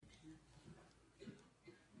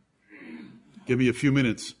give me a few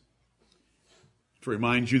minutes to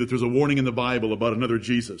remind you that there's a warning in the Bible about another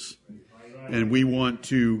Jesus. And we want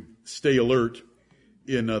to stay alert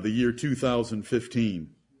in the year 2015.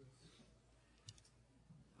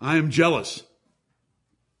 I am jealous.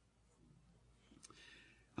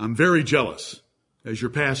 I'm very jealous as your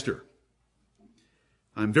pastor.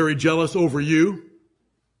 I'm very jealous over you.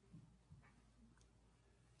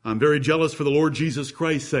 I'm very jealous for the Lord Jesus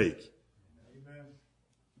Christ's sake. Amen.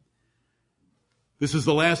 This is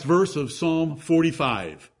the last verse of Psalm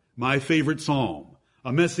 45, my favorite psalm,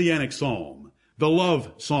 a messianic psalm, the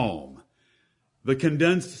love psalm, the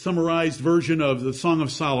condensed, summarized version of the Song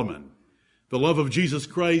of Solomon, the love of Jesus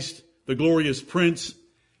Christ, the glorious Prince,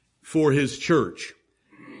 for his church.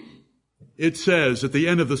 It says at the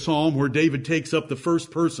end of the psalm where David takes up the first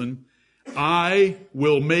person, I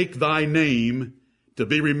will make thy name to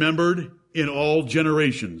be remembered in all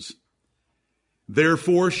generations.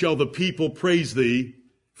 Therefore shall the people praise thee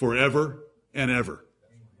forever and ever.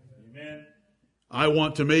 Amen. I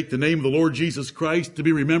want to make the name of the Lord Jesus Christ to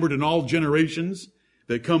be remembered in all generations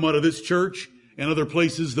that come out of this church and other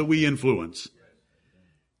places that we influence.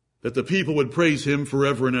 That the people would praise him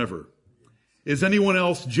forever and ever. Is anyone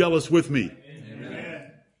else jealous with me?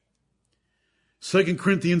 Amen. 2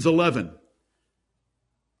 Corinthians 11.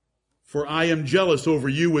 For I am jealous over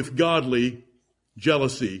you with godly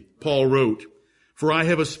jealousy, Paul wrote. For I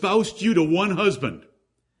have espoused you to one husband,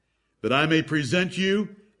 that I may present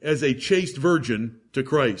you as a chaste virgin to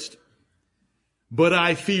Christ. But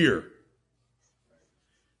I fear.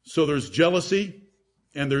 So there's jealousy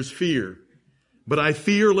and there's fear. But I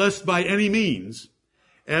fear lest by any means,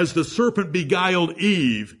 as the serpent beguiled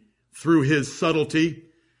Eve through his subtlety,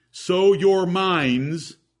 so your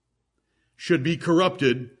minds should be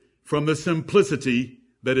corrupted from the simplicity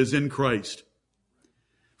that is in Christ.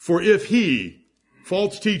 For if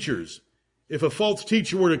false teachers, if a false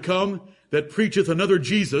teacher were to come that preacheth another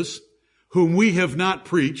Jesus, whom we have not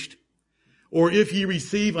preached, or if ye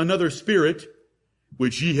receive another spirit,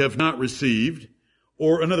 which ye have not received,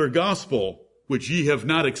 or another gospel, which ye have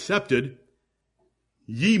not accepted,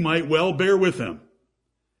 ye might well bear with them.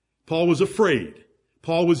 Paul was afraid.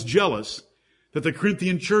 Paul was jealous that the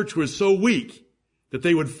Corinthian church was so weak that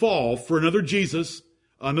they would fall for another Jesus,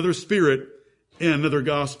 another spirit, and another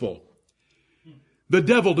gospel. The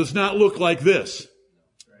devil does not look like this.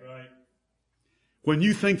 Right. When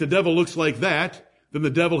you think the devil looks like that, then the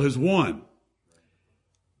devil has won.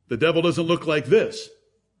 The devil doesn't look like this.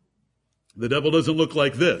 The devil doesn't look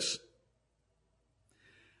like this.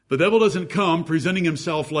 The devil doesn't come presenting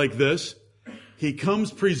himself like this. He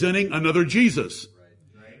comes presenting another Jesus.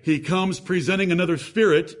 He comes presenting another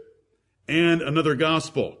spirit and another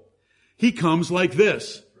gospel. He comes like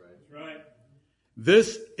this.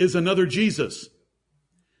 This is another Jesus.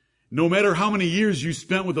 No matter how many years you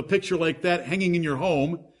spent with a picture like that hanging in your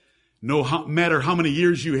home, no matter how many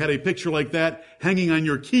years you had a picture like that hanging on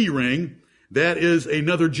your key ring, that is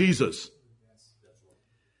another Jesus.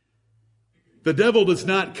 The devil does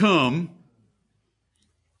not come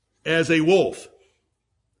as a wolf.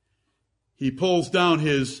 He pulls down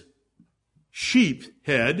his sheep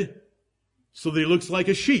head so that he looks like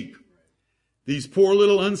a sheep. These poor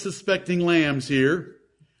little unsuspecting lambs here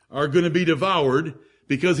are going to be devoured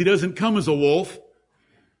because he doesn't come as a wolf.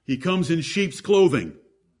 He comes in sheep's clothing,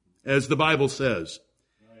 as the Bible says.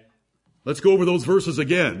 Let's go over those verses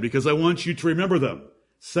again because I want you to remember them.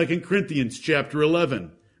 2 Corinthians chapter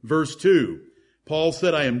 11, verse 2. Paul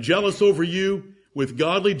said, I am jealous over you with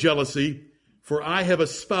godly jealousy, for I have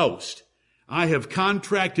espoused, I have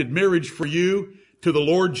contracted marriage for you to the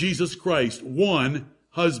Lord Jesus Christ, one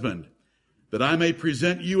husband, that I may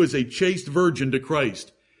present you as a chaste virgin to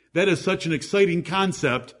Christ. That is such an exciting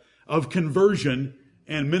concept of conversion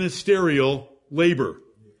and ministerial labor.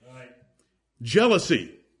 Right.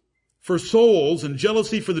 Jealousy for souls and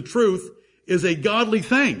jealousy for the truth is a godly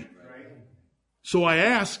thing. Right. So I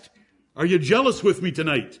asked, are you jealous with me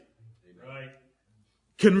tonight? Right.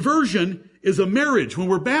 Conversion is a marriage. When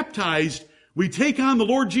we're baptized, we take on the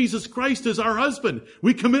Lord Jesus Christ as our husband.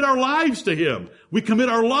 We commit our lives to him. We commit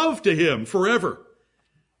our love to him forever.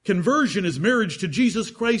 Conversion is marriage to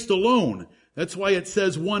Jesus Christ alone. That's why it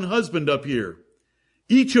says one husband up here.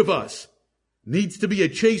 Each of us needs to be a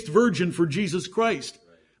chaste virgin for Jesus Christ.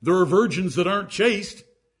 There are virgins that aren't chaste.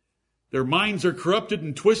 Their minds are corrupted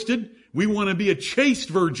and twisted. We want to be a chaste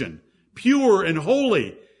virgin, pure and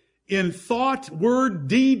holy in thought, word,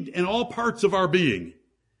 deed, and all parts of our being.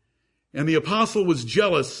 And the apostle was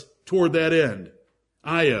jealous toward that end.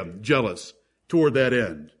 I am jealous toward that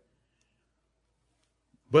end.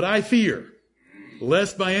 But I fear,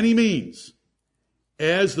 lest by any means,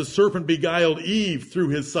 as the serpent beguiled Eve through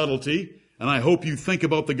his subtlety, and I hope you think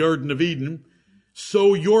about the Garden of Eden,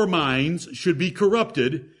 so your minds should be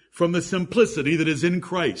corrupted from the simplicity that is in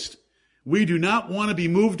Christ. We do not want to be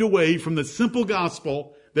moved away from the simple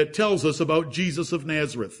gospel that tells us about Jesus of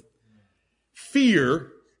Nazareth.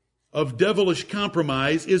 Fear of devilish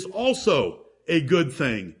compromise is also a good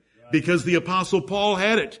thing because the Apostle Paul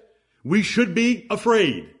had it. We should be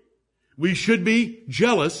afraid. We should be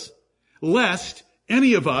jealous lest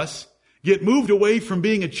any of us get moved away from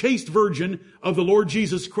being a chaste virgin of the Lord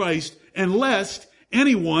Jesus Christ and lest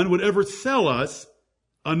anyone would ever sell us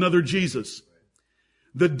another Jesus.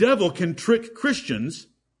 The devil can trick Christians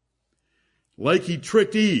like he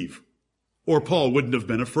tricked Eve, or Paul wouldn't have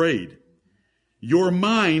been afraid. Your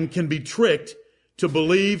mind can be tricked to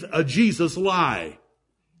believe a Jesus lie,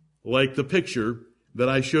 like the picture that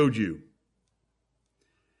I showed you.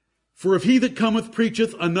 For if he that cometh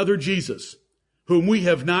preacheth another Jesus, whom we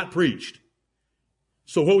have not preached.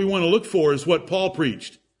 So what we want to look for is what Paul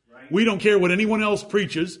preached. We don't care what anyone else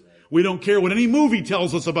preaches. We don't care what any movie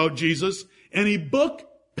tells us about Jesus, any book,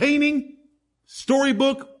 painting,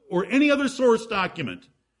 storybook, or any other source document.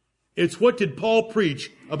 It's what did Paul preach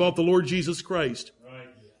about the Lord Jesus Christ. Right.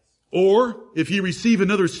 Or if ye receive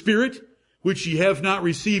another spirit, which ye have not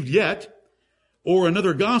received yet, or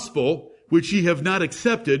another gospel, which ye have not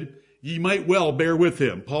accepted, ye might well bear with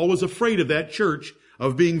him. Paul was afraid of that church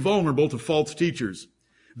of being vulnerable to false teachers.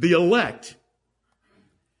 The elect.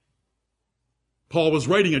 Paul was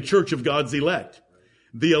writing a church of God's elect.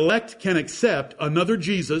 The elect can accept another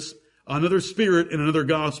Jesus, another spirit, and another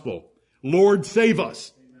gospel. Lord, save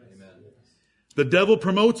us. Amen. The devil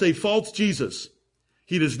promotes a false Jesus.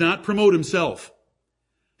 He does not promote himself.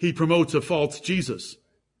 He promotes a false Jesus.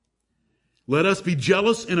 Let us be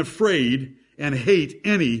jealous and afraid and hate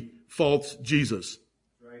any false Jesus.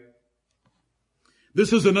 Right.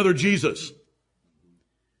 This is another Jesus.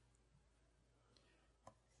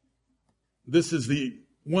 This is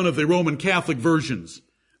one of the Roman Catholic versions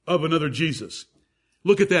of another Jesus.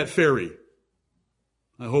 Look at that fairy.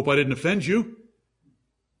 I hope I didn't offend you.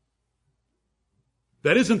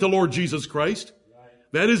 That isn't the Lord Jesus Christ.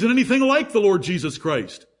 That isn't anything like the Lord Jesus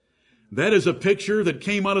Christ. That is a picture that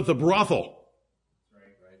came out of the brothel.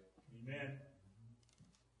 Amen.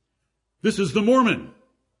 This is the Mormon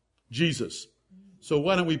Jesus. So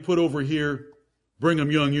why don't we put over here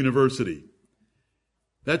Brigham Young University?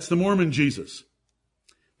 That's the Mormon Jesus.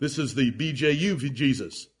 This is the BJU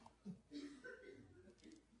Jesus.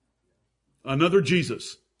 Another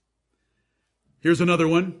Jesus. Here's another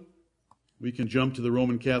one. We can jump to the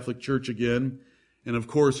Roman Catholic Church again. And of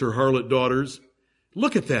course her harlot daughters.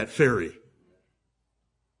 Look at that fairy.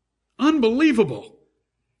 Unbelievable.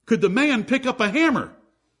 Could the man pick up a hammer?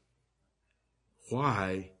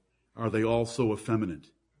 Why are they all so effeminate?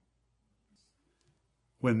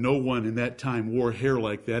 When no one in that time wore hair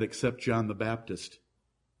like that except John the Baptist.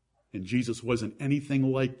 And Jesus wasn't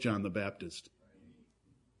anything like John the Baptist.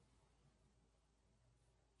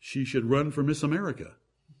 She should run for Miss America.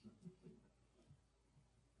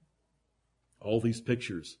 All these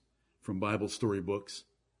pictures from Bible storybooks.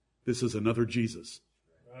 This is another Jesus.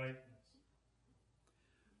 Right.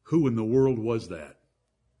 Who in the world was that?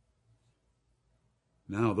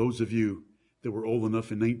 Now, those of you that were old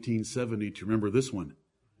enough in 1970 to remember this one,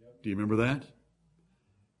 do you remember that?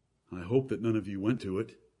 I hope that none of you went to it.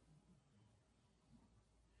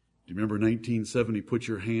 Do you remember 1970, put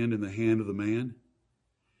your hand in the hand of the man?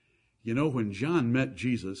 You know, when John met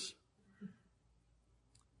Jesus,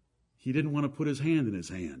 he didn't want to put his hand in his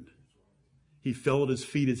hand. He fell at his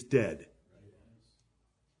feet as dead.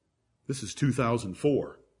 This is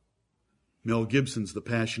 2004. Mel Gibson's The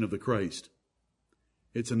Passion of the Christ.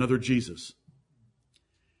 It's another Jesus.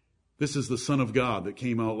 This is the Son of God that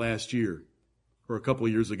came out last year, or a couple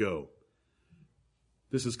of years ago.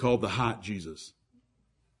 This is called the Hot Jesus.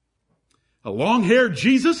 A long-haired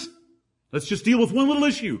Jesus? Let's just deal with one little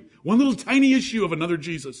issue. One little tiny issue of another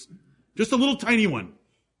Jesus. Just a little tiny one.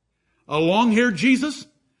 A long-haired Jesus?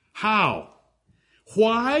 How?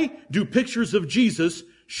 Why do pictures of Jesus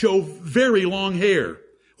show very long hair?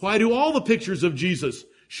 Why do all the pictures of Jesus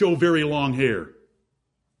show very long hair?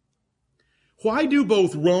 Why do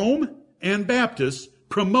both Rome and Baptists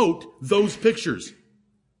promote those pictures?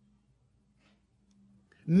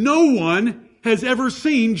 No one has ever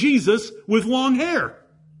seen Jesus with long hair.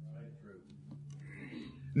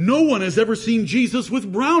 No one has ever seen Jesus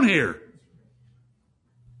with brown hair.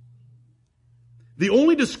 The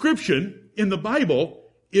only description in the Bible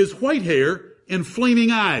is white hair and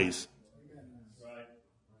flaming eyes.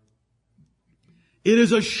 It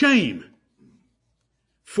is a shame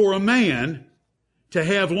for a man to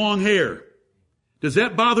have long hair. Does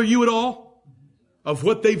that bother you at all? Of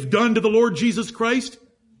what they've done to the Lord Jesus Christ?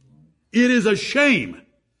 It is a shame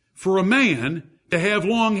for a man to have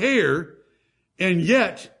long hair, and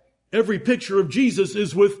yet every picture of Jesus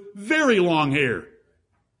is with very long hair.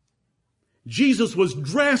 Jesus was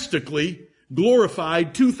drastically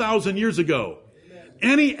glorified 2,000 years ago.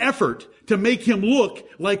 Any effort to make him look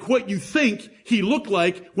like what you think he looked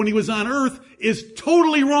like when he was on earth is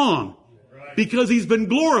totally wrong, because he's been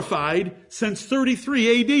glorified since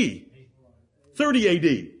 33 AD.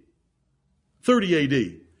 30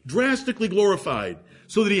 AD. Drastically glorified,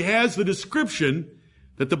 so that he has the description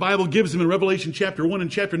that the Bible gives him in Revelation chapter 1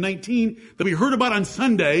 and chapter 19 that we heard about on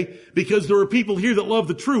Sunday, because there are people here that love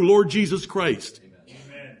the true Lord Jesus Christ.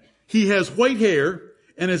 Amen. He has white hair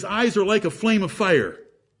and his eyes are like a flame of fire.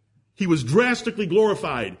 He was drastically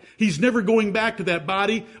glorified. He's never going back to that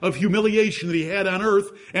body of humiliation that he had on earth,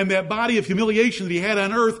 and that body of humiliation that he had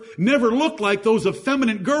on earth never looked like those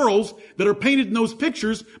effeminate girls that are painted in those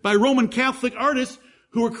pictures by Roman Catholic artists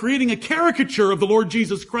who are creating a caricature of the Lord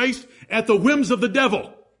Jesus Christ at the whims of the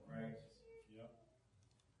devil.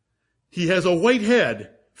 He has a white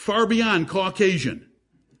head far beyond Caucasian.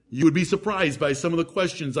 You would be surprised by some of the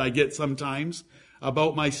questions I get sometimes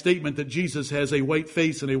about my statement that Jesus has a white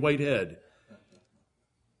face and a white head.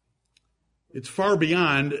 It's far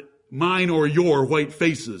beyond mine or your white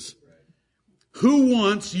faces. Who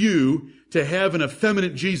wants you to have an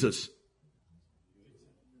effeminate Jesus?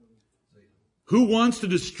 Who wants to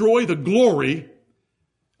destroy the glory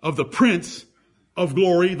of the Prince of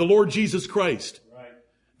Glory, the Lord Jesus Christ?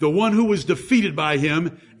 The one who was defeated by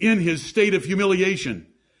him in his state of humiliation.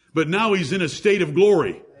 But now he's in a state of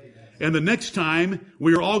glory. And the next time,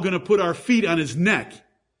 we are all going to put our feet on his neck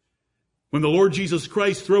when the Lord Jesus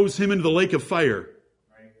Christ throws him into the lake of fire.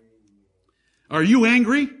 Are you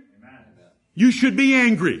angry? You should be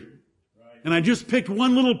angry. And I just picked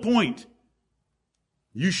one little point.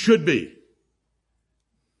 You should be.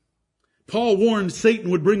 Paul warned Satan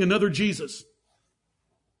would bring another Jesus.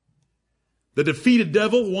 The defeated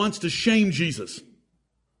devil wants to shame Jesus.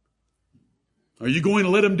 Are you going to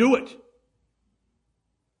let him do it?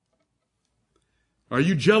 Are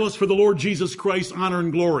you jealous for the Lord Jesus Christ's honor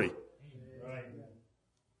and glory?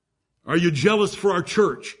 Are you jealous for our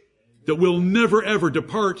church that will never ever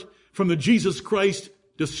depart from the Jesus Christ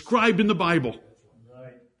described in the Bible?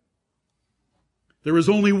 There is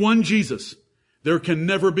only one Jesus. There can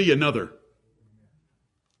never be another.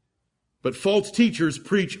 But false teachers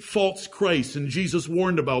preach false Christs, and Jesus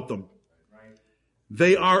warned about them.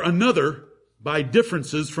 They are another by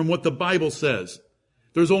differences from what the Bible says.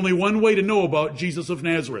 There's only one way to know about Jesus of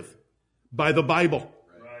Nazareth. By the Bible.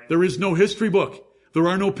 There is no history book. There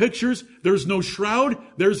are no pictures. There's no shroud.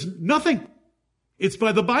 There's nothing. It's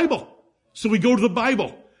by the Bible. So we go to the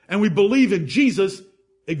Bible and we believe in Jesus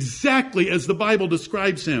exactly as the Bible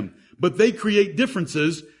describes him. But they create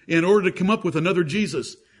differences in order to come up with another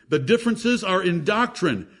Jesus. The differences are in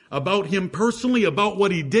doctrine, about him personally, about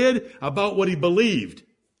what he did, about what he believed.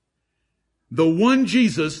 The one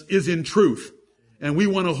Jesus is in truth. And we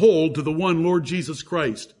want to hold to the one Lord Jesus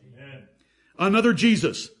Christ. Amen. Another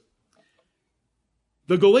Jesus.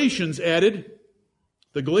 The Galatians added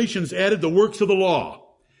the works of the law.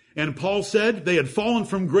 And Paul said they had fallen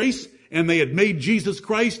from grace and they had made Jesus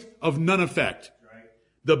Christ of none effect. Right.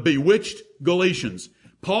 The bewitched Galatians.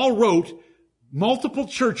 Paul wrote multiple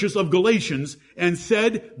churches of Galatians and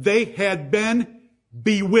said they had been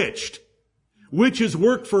bewitched. Witches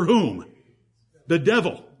worked for whom? The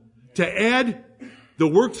devil. To add the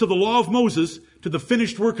works of the law of Moses to the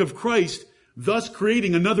finished work of Christ, thus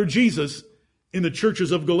creating another Jesus in the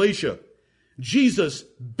churches of Galatia. Jesus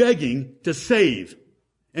begging to save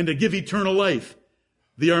and to give eternal life.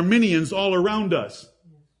 The Arminians all around us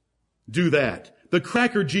do that. The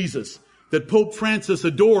cracker Jesus that Pope Francis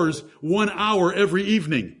adores 1 hour every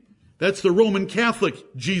evening. That's the Roman Catholic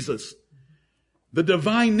Jesus. The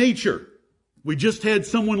divine nature. We just had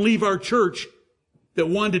someone leave our church that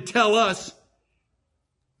wanted to tell us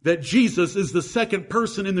that Jesus is the second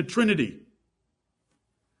person in the Trinity.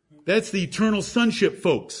 That's the eternal sonship,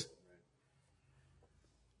 folks.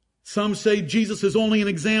 Some say Jesus is only an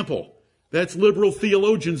example. That's liberal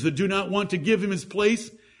theologians that do not want to give him his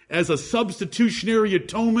place as a substitutionary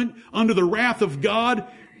atonement under the wrath of God,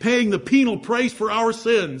 paying the penal price for our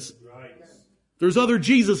sins. There's other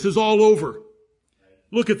Jesuses all over.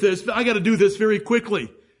 Look at this. I got to do this very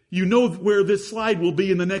quickly. You know where this slide will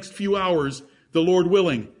be in the next few hours, the Lord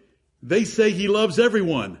willing. They say he loves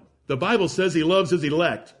everyone. The Bible says he loves his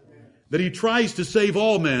elect. That he tries to save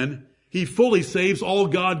all men. He fully saves all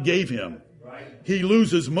God gave him. He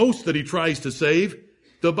loses most that he tries to save.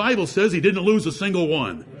 The Bible says he didn't lose a single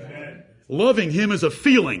one. Loving him is a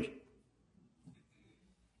feeling.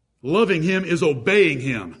 Loving him is obeying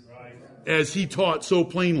him, as he taught so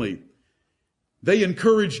plainly. They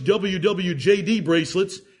encourage WWJD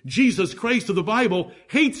bracelets. Jesus Christ of the Bible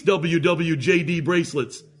hates WWJD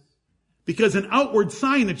bracelets, because an outward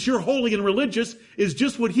sign that you're holy and religious is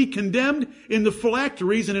just what he condemned in the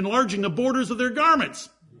phylacteries and enlarging the borders of their garments.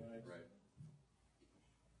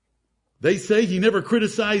 They say he never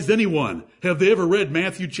criticized anyone. Have they ever read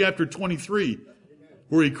Matthew chapter 23,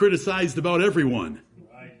 where he criticized about everyone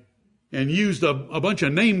and used a bunch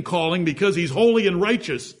of name calling because he's holy and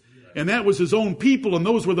righteous? And that was his own people, and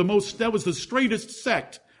that was the straightest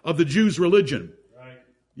sect of the Jews' religion.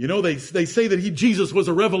 You know, they say that Jesus was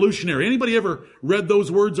a revolutionary. Anybody ever read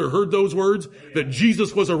those words or heard those words? That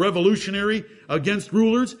Jesus was a revolutionary against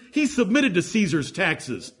rulers? He submitted to Caesar's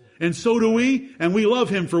taxes. And so do we, and we love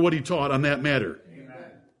him for what he taught on that matter.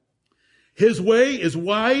 Amen. His way is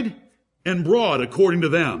wide and broad according to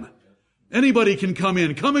them. Anybody can come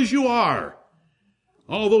in. Come as you are.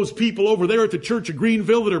 All those people over there at the Church of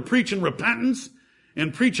Greenville that are preaching repentance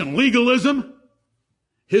and preaching legalism,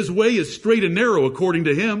 his way is straight and narrow according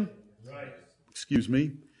to him. Right. Excuse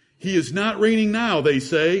me. He is not reigning now, they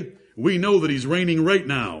say. We know that he's reigning right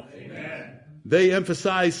now. They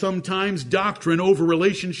emphasize sometimes doctrine over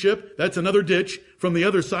relationship. That's another ditch from the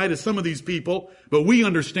other side of some of these people. But we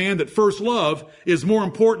understand that first love is more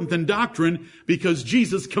important than doctrine, because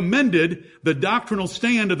Jesus commended the doctrinal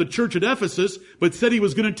stand of the church at Ephesus, but said he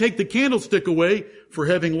was going to take the candlestick away for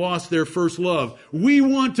having lost their first love. We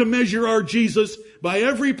want to measure our Jesus by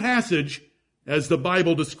every passage as the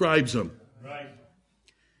Bible describes him. Right.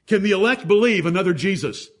 Can the elect believe another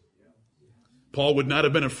Jesus? Paul would not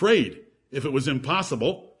have been afraid if it was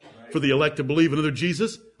impossible for the elect to believe another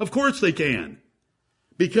Jesus. Of course they can,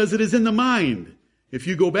 because it is in the mind. If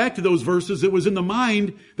you go back to those verses, it was in the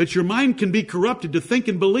mind that your mind can be corrupted to think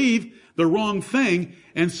and believe the wrong thing.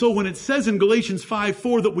 And so when it says in Galatians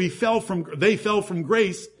 5:4 that they fell from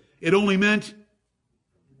grace, it only meant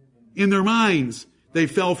in their minds they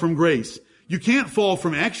fell from grace. You can't fall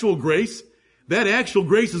from actual grace. That actual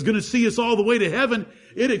grace is going to see us all the way to heaven.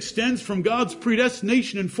 It extends from God's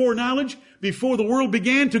predestination and foreknowledge before the world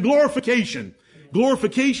began to glorification.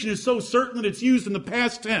 Glorification is so certain that it's used in the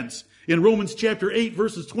past tense in Romans chapter 8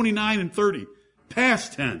 verses 29 and 30.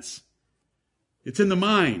 Past tense. It's in the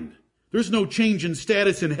mind. There's no change in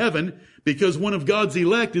status in heaven because one of God's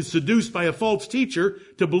elect is seduced by a false teacher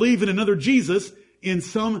to believe in another Jesus in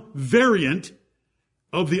some variant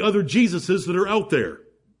of the other Jesuses that are out there.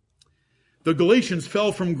 The Galatians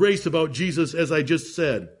fell from grace about Jesus, as I just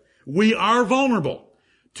said. We are vulnerable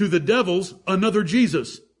to the devil's another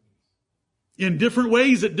Jesus in different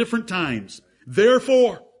ways at different times.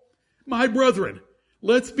 Therefore, my brethren,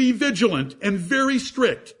 let's be vigilant and very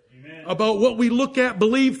strict about what we look at,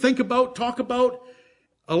 believe, think about, talk about,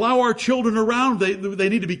 allow our children around. They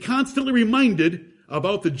need to be constantly reminded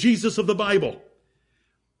about the Jesus of the Bible.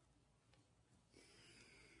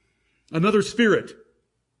 Another spirit.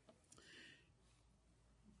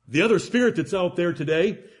 The other spirit that's out there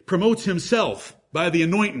today promotes himself by the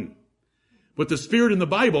anointing. But the spirit in the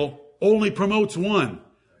Bible only promotes one,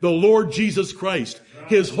 the Lord Jesus Christ.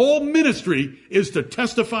 His whole ministry is to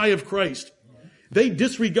testify of Christ. They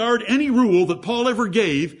disregard any rule that Paul ever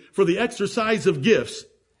gave for the exercise of gifts.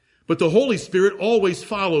 But the Holy Spirit always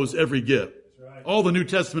follows every gift. All the New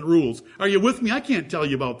Testament rules. Are you with me? I can't tell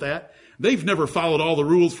you about that. They've never followed all the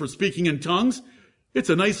rules for speaking in tongues. It's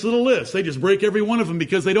a nice little list. They just break every one of them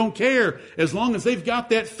because they don't care. As long as they've got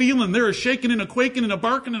that feeling, they're a shaking and a quaking and a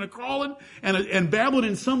barking and a crawling and babbling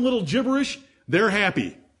in some little gibberish, they're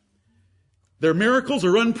happy. Their miracles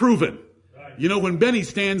are unproven. You know, when Benny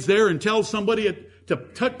stands there and tells somebody to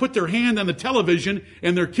put their hand on the television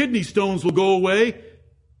and their kidney stones will go away,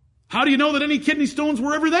 how do you know that any kidney stones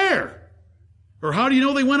were ever there? Or how do you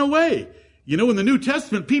know they went away? You know, in the New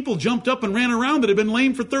Testament, people jumped up and ran around that had been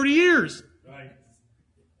lame for 30 years.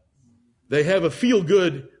 They have a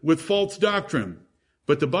feel-good with false doctrine.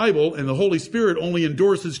 But the Bible and the Holy Spirit only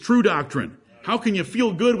endorses true doctrine. How can you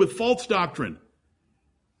feel good with false doctrine?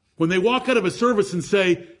 When they walk out of a service and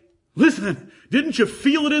say, listen, didn't you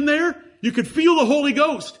feel it in there? You could feel the Holy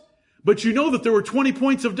Ghost. But you know that there were 20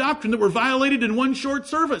 points of doctrine that were violated in one short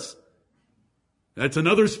service. That's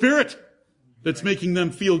another spirit that's making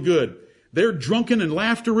them feel good. They're drunken and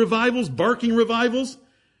laughter revivals, barking revivals.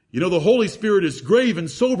 You know, the Holy Spirit is grave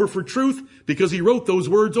and sober for truth because he wrote those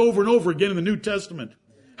words over and over again in the New Testament.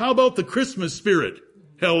 How about the Christmas spirit?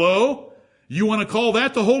 Hello? You want to call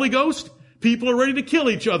that the Holy Ghost? People are ready to kill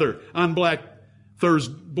each other on Black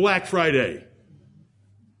Black Friday.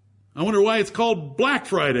 I wonder why it's called Black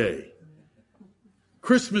Friday.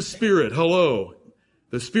 Christmas spirit, hello.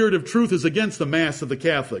 The spirit of truth is against the mass of the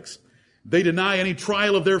Catholics. They deny any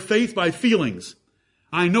trial of their faith by feelings.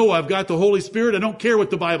 I know I've got the Holy Spirit. I don't care what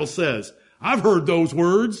the Bible says. I've heard those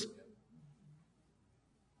words.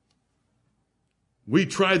 We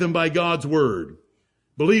try them by God's word.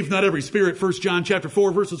 Believe not every spirit, 1 John chapter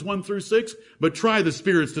 4, verses 1 through 6, but try the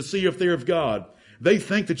spirits to see if they're of God. They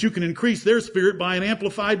think that you can increase their spirit by an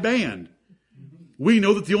amplified band. We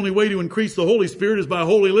know that the only way to increase the Holy Spirit is by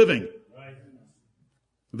holy living.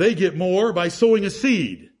 They get more by sowing a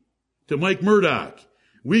seed to Mike Murdoch.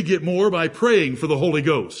 We get more by praying for the Holy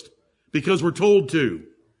Ghost because we're told to.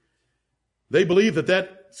 They believe that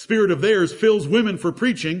that spirit of theirs fills women for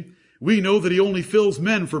preaching. We know that he only fills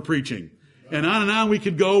men for preaching. And on we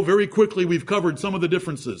could go. Very quickly, we've covered some of the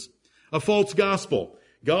differences. A false gospel.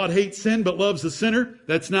 God hates sin but loves the sinner.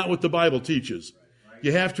 That's not what the Bible teaches.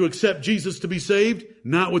 You have to accept Jesus to be saved.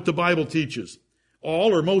 Not what the Bible teaches.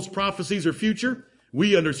 All or most prophecies are future.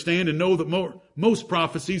 We understand and know that most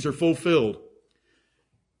prophecies are fulfilled.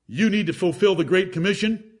 You need to fulfill the Great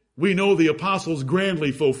Commission. We know the apostles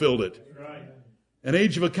grandly fulfilled it. An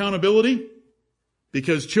age of accountability.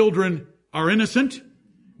 Because children are innocent.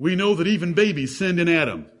 We know that even babies sinned in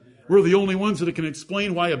Adam. We're the only ones that can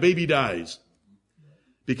explain why a baby dies.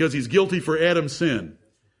 Because he's guilty for Adam's sin.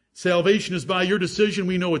 Salvation is by your decision.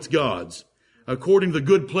 We know it's God's. According to the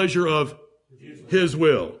good pleasure of His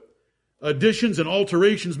will. Additions and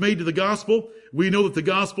alterations made to the gospel. We know that the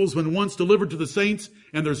gospel's been once delivered to the saints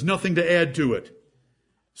and there's nothing to add to it.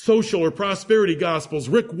 Social or prosperity gospels,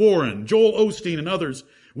 Rick Warren, Joel Osteen, and others.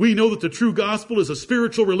 We know that the true gospel is a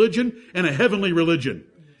spiritual religion and a heavenly religion.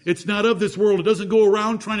 It's not of this world. It doesn't go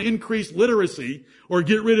around trying to increase literacy or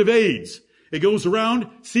get rid of AIDS. It goes around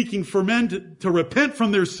seeking for men to repent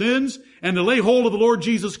from their sins and to lay hold of the Lord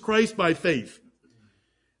Jesus Christ by faith.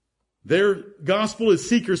 Their gospel is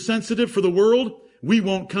seeker sensitive for the world. We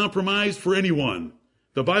won't compromise for anyone.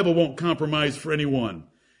 The Bible won't compromise for anyone.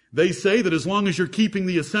 They say that as long as you're keeping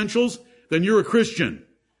the essentials, then you're a Christian.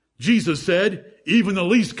 Jesus said, even the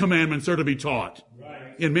least commandments are to be taught.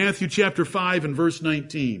 Right. In Matthew chapter 5 and verse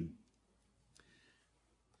 19.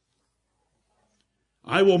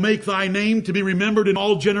 I will make thy name to be remembered in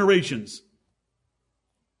all generations.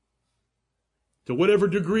 To whatever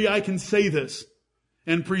degree I can say this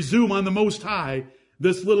and presume on the Most High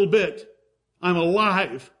this little bit, I'm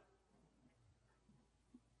alive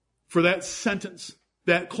for that sentence,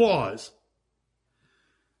 that clause.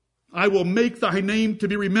 I will make thy name to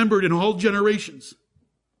be remembered in all generations.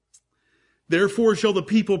 Therefore shall the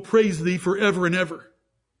people praise thee forever and ever.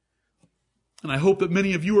 And I hope that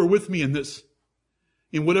many of you are with me in this.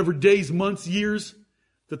 In whatever days, months, years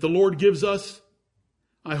that the Lord gives us,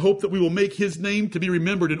 I hope that we will make his name to be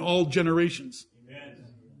remembered in all generations. Amen.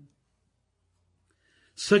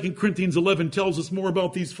 2 Corinthians 11 tells us more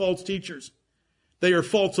about these false teachers. They are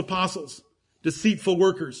false apostles, deceitful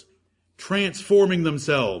workers, transforming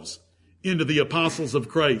themselves into the apostles of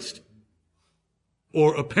Christ.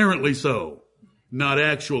 Or apparently so, not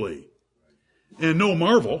actually. And no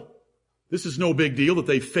marvel. This is no big deal that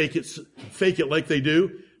they fake it like they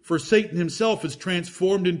do. For Satan himself is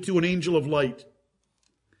transformed into an angel of light.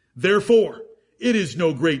 Therefore, it is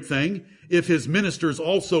no great thing if his ministers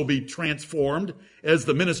also be transformed as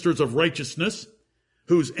the ministers of righteousness,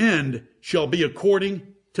 whose end shall be according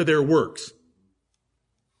to their works.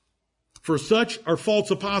 For such are false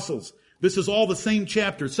apostles. This is all the same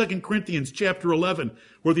chapter, 2 Corinthians chapter 11,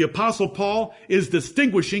 where the apostle Paul is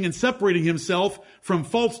distinguishing and separating himself from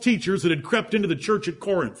false teachers that had crept into the church at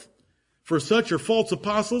Corinth. For such are false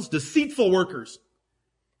apostles, deceitful workers,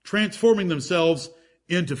 transforming themselves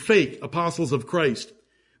into fake apostles of Christ.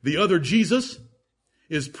 The other Jesus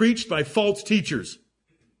is preached by false teachers.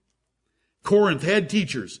 Corinth had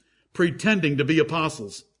teachers pretending to be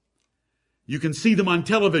apostles. You can see them on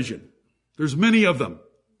television. There's many of them.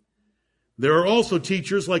 There are also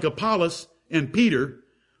teachers like Apollos and Peter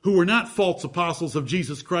who were not false apostles of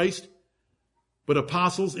Jesus Christ, but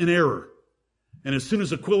apostles in error. And as soon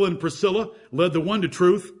as Aquila and Priscilla led the one to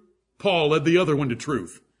truth, Paul led the other one to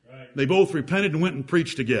truth. Right. They both repented and went and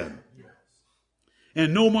preached again. Yes.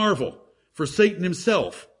 And no marvel, for Satan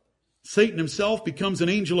himself becomes an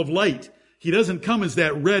angel of light. He doesn't come as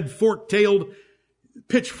that red fork-tailed,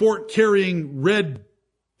 pitchfork-carrying, red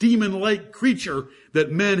demon-like creature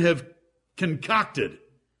that men have concocted.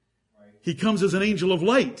 He comes as an angel of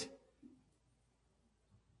light.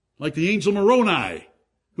 Like the angel Moroni,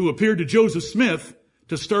 who appeared to Joseph Smith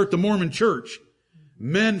to start the Mormon church.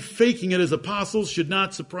 Men faking it as apostles should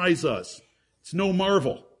not surprise us. It's no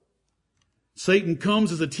marvel. Satan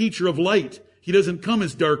comes as a teacher of light. He doesn't come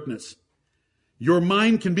as darkness. Your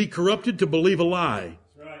mind can be corrupted to believe a lie.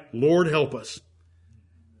 Right. Lord, help us.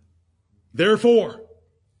 Therefore,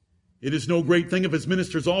 it is no great thing if his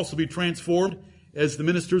ministers also be transformed as the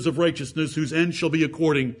ministers of righteousness, whose end shall be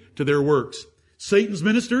according to their works. Satan's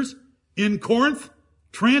ministers in Corinth,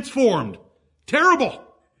 transformed. Terrible.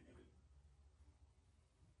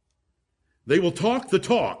 They will talk the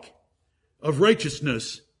talk of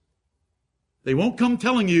righteousness. They won't come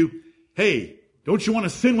telling you, hey, don't you want to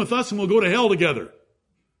sin with us and we'll go to hell together?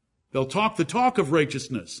 They'll talk the talk of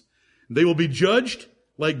righteousness. They will be judged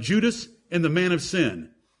like Judas and the man of sin,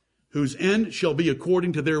 whose end shall be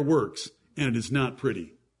according to their works, and it is not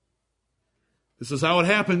pretty. This is how it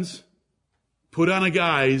happens. Put on a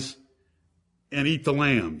guise and eat the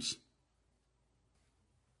lambs.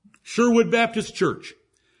 Sherwood Baptist Church.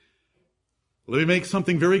 Let me make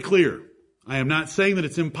something very clear. I am not saying that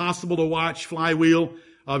it's impossible to watch Flywheel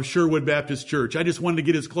of Sherwood Baptist Church. I just wanted to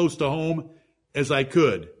get as close to home as I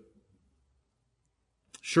could.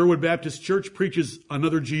 Sherwood Baptist Church preaches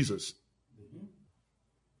another Jesus.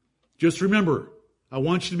 Just remember, I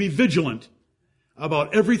want you to be vigilant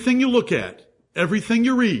about everything you look at, everything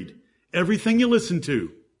you read, everything you listen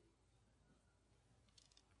to.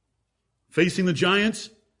 Facing the Giants,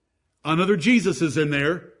 another Jesus is in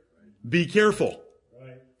there. Be careful.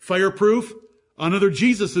 Right. Fireproof, another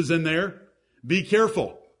Jesus is in there. Be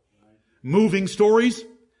careful. Right. Moving stories,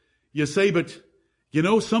 you say, but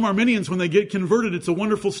some Arminians, when they get converted, it's a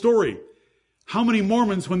wonderful story. How many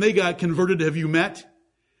Mormons, when they got converted, have you met?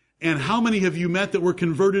 And how many have you met that were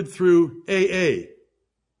converted through AA?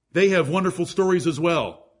 They have wonderful stories as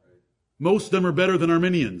well. Most of them are better than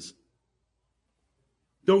Arminians.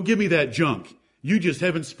 Don't give me that junk. You just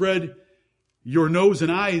haven't spread your nose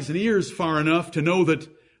and eyes and ears far enough to know that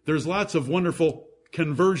there's lots of wonderful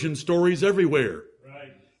conversion stories everywhere.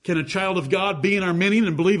 Right. Can a child of God be an Arminian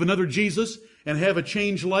and believe another Jesus and have a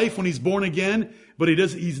changed life when he's born again, but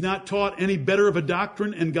he's not taught any better of a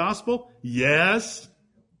doctrine and gospel? Yes.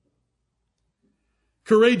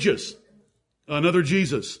 Courageous, another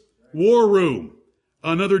Jesus. War Room,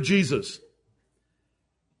 another Jesus.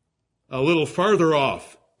 A little farther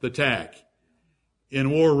off the tack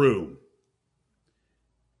in War Room.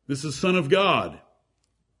 This is Son of God.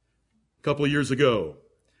 A couple of years ago.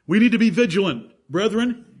 We need to be vigilant,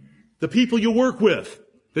 brethren. The people you work with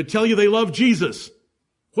that tell you they love Jesus.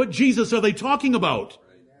 What Jesus are they talking about?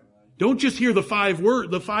 Don't just hear the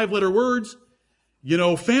 5-letter words.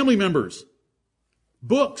 Family members,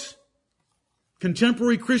 books,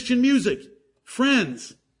 contemporary Christian music,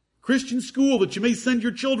 friends, Christian school that you may send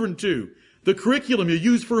your children to, the curriculum you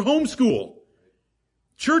use for homeschool,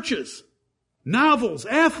 churches, novels,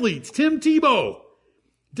 athletes, Tim Tebow,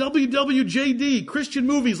 WWJD, Christian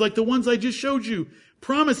movies like the ones I just showed you,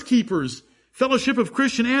 Promise Keepers, Fellowship of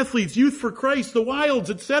Christian Athletes, Youth for Christ, The Wilds,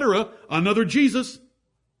 etc. Another Jesus.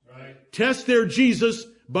 Right. Test their Jesus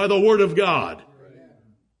by the Word of God. Right.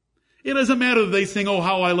 It doesn't matter that they sing, oh,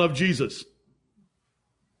 how I love Jesus.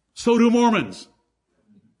 So do Mormons.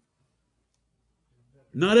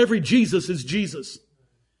 Not every Jesus is Jesus.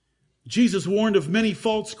 Jesus warned of many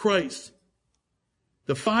false Christs.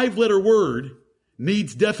 The 5-letter word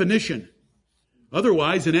needs definition.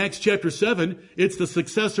 Otherwise, in Acts chapter 7, it's the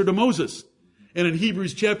successor to Moses. And in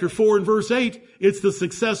Hebrews chapter 4 and verse 8, it's the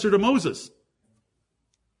successor to Moses.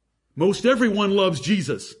 Most everyone loves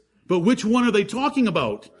Jesus. But which one are they talking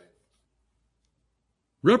about?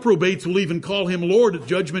 Reprobates will even call him Lord at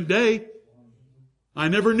Judgment Day. I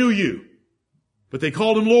never knew you. But they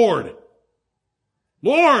called him Lord.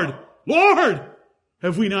 Lord! Lord!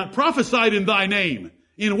 Have we not prophesied in thy name?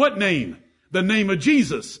 In what name? The name of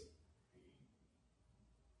Jesus.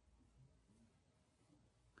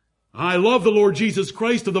 I love the Lord Jesus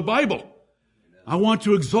Christ of the Bible. I want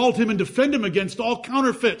to exalt him and defend him against all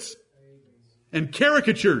counterfeits and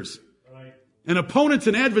caricatures and opponents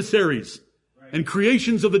and adversaries and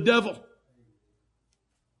creations of the devil.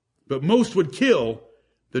 But most would kill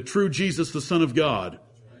the true Jesus, the Son of God.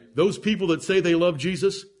 Those people that say they love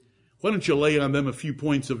Jesus, why don't you lay on them a few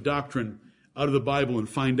points of doctrine out of the Bible and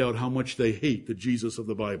find out how much they hate the Jesus of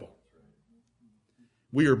the Bible.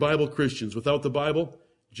 We are Bible Christians. Without the Bible,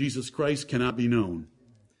 Jesus Christ cannot be known.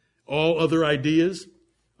 All other ideas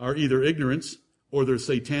are either ignorance or their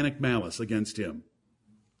satanic malice against him.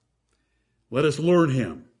 Let us learn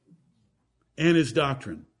him and his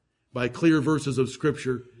doctrine by clear verses of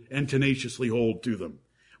Scripture and tenaciously hold to them.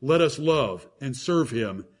 Let us love and serve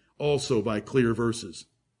him also by clear verses.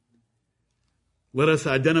 Let us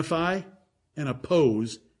identify and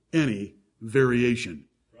oppose any variation.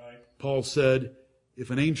 Right. Paul said, if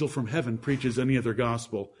an angel from heaven preaches any other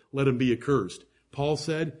gospel, let him be accursed. Paul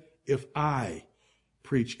said, if I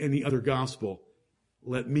preach any other gospel,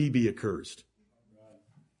 let me be accursed.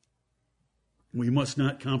 We must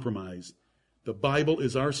not compromise. The Bible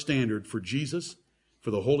is our standard for Jesus, for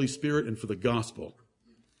the Holy Spirit, and for the gospel.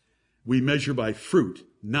 We measure by fruit,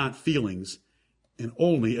 not feelings, and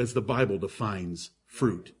only as the Bible defines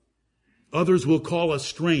fruit. Others will call us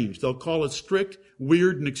strange. They'll call us strict,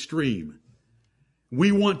 weird, and extreme.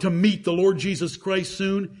 We want to meet the Lord Jesus Christ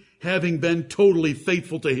soon, having been totally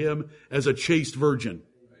faithful to him as a chaste virgin.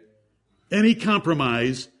 Any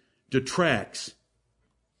compromise detracts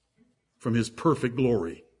from his perfect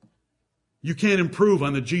glory. You can't improve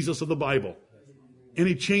on the Jesus of the Bible.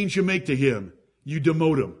 Any change you make to him, you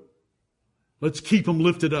demote him. Let's keep him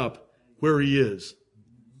lifted up where he is.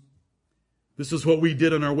 This is what we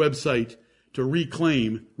did on our website to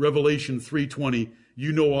reclaim Revelation 3:20.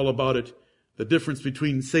 You know all about it. The difference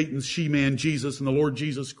between Satan's she-man Jesus and the Lord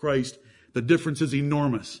Jesus Christ, the difference is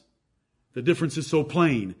enormous. The difference is so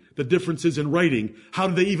plain. The difference is in writing. How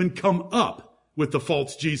did they even come up with the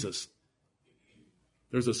false Jesus?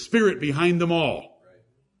 There's a spirit behind them all.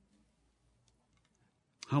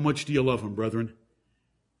 How much do you love him, brethren?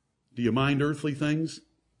 Do you mind earthly things?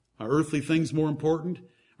 Are earthly things more important?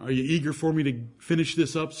 Are you eager for me to finish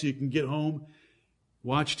this up so you can get home,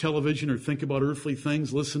 watch television, or think about earthly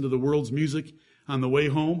things, listen to the world's music on the way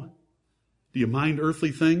home? Do you mind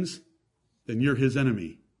earthly things? Then you're his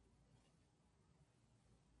enemy.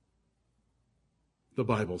 The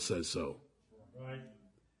Bible says so. Right.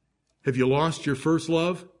 Have you lost your first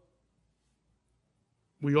love?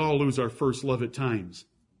 We all lose our first love at times.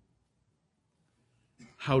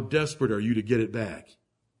 How desperate are you to get it back?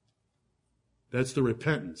 That's the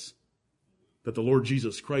repentance that the Lord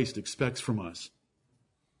Jesus Christ expects from us.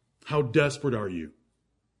 How desperate are you?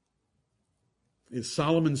 Is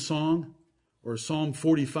Solomon's song or Psalm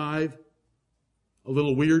 45 a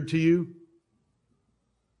little weird to you?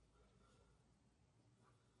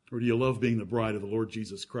 Or do you love being the bride of the Lord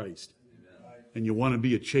Jesus Christ? Amen. And you want to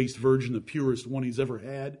be a chaste virgin, the purest one he's ever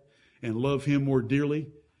had, and love him more dearly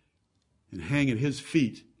and hang at his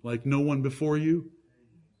feet like no one before you?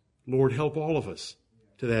 Lord, help all of us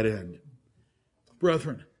to that end.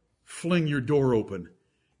 Brethren, fling your door open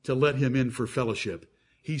to let him in for fellowship.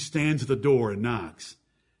 He stands at the door and knocks.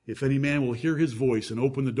 If any man will hear his voice and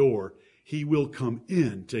open the door, he will come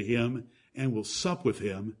in to him and will sup with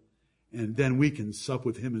him, and then we can sup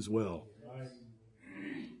with him as well.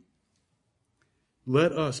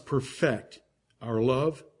 Let us perfect our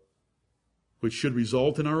love, which should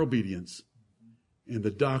result in our obedience, and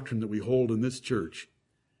the doctrine that we hold in this church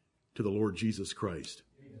to the Lord Jesus Christ.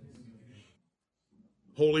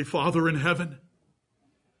 Holy Father in heaven,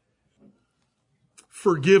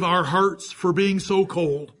 forgive our hearts for being so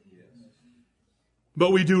cold.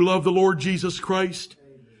 But we do love the Lord Jesus Christ,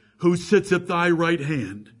 who sits at thy right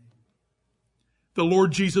hand. The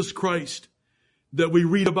Lord Jesus Christ that we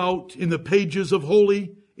read about in the pages of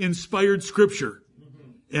holy, inspired Scripture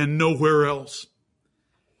and nowhere else.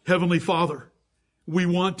 Heavenly Father, we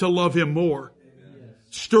want to love him more. Amen.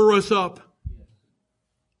 Stir us up.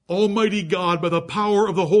 Almighty God, by the power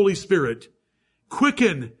of the Holy Spirit,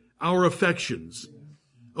 quicken our affections.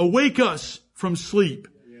 Awake us from sleep.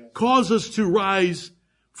 Cause us to rise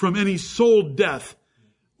from any soul death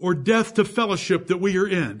or death to fellowship that we are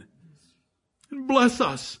in. And bless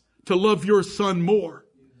us to love your Son more.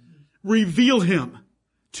 Reveal him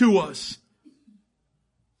to us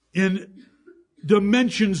in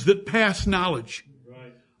dimensions that pass knowledge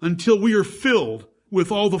until we are filled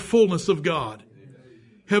with all the fullness of God.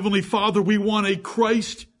 Heavenly Father, we want a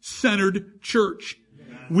Christ-centered church.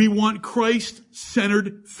 We want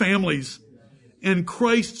Christ-centered families and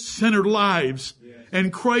Christ-centered lives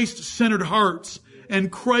and Christ-centered hearts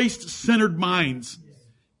and Christ-centered minds.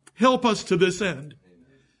 Help us to this end.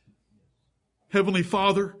 Heavenly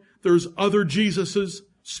Father, there's other Jesuses,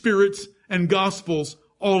 spirits, and gospels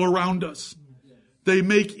all around us. They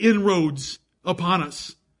make inroads upon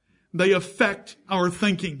us. They affect our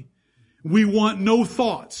thinking. We want no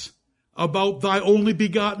thoughts about thy only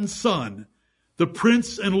begotten Son, the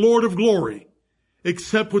Prince and Lord of glory,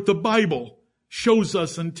 except what the Bible shows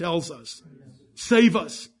us and tells us. Save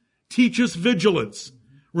us. Teach us vigilance.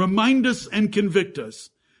 Remind us and convict us.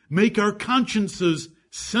 Make our consciences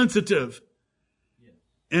sensitive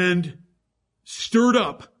and stirred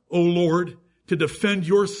up, O Lord, to defend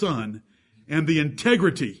your Son and the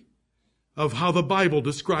integrity of how the Bible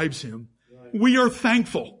describes him. We are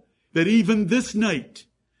thankful that even this night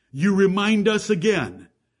you remind us again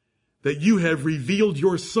that you have revealed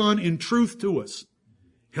your Son in truth to us.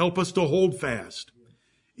 Help us to hold fast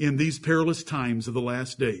in these perilous times of the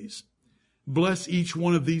last days. Bless each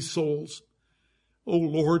one of these souls. Oh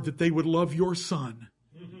Lord, that they would love your Son.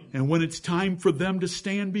 And when it's time for them to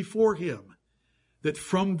stand before him, that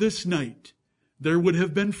from this night there would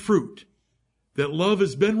have been fruit, that love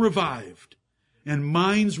has been revived and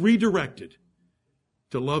minds redirected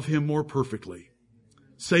to love him more perfectly.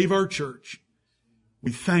 Save our church.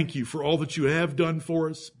 We thank you for all that you have done for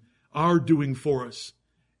us, are doing for us,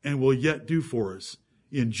 and will yet do for us.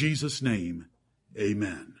 In Jesus' name,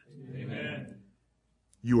 amen. Amen.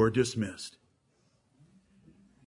 You are dismissed.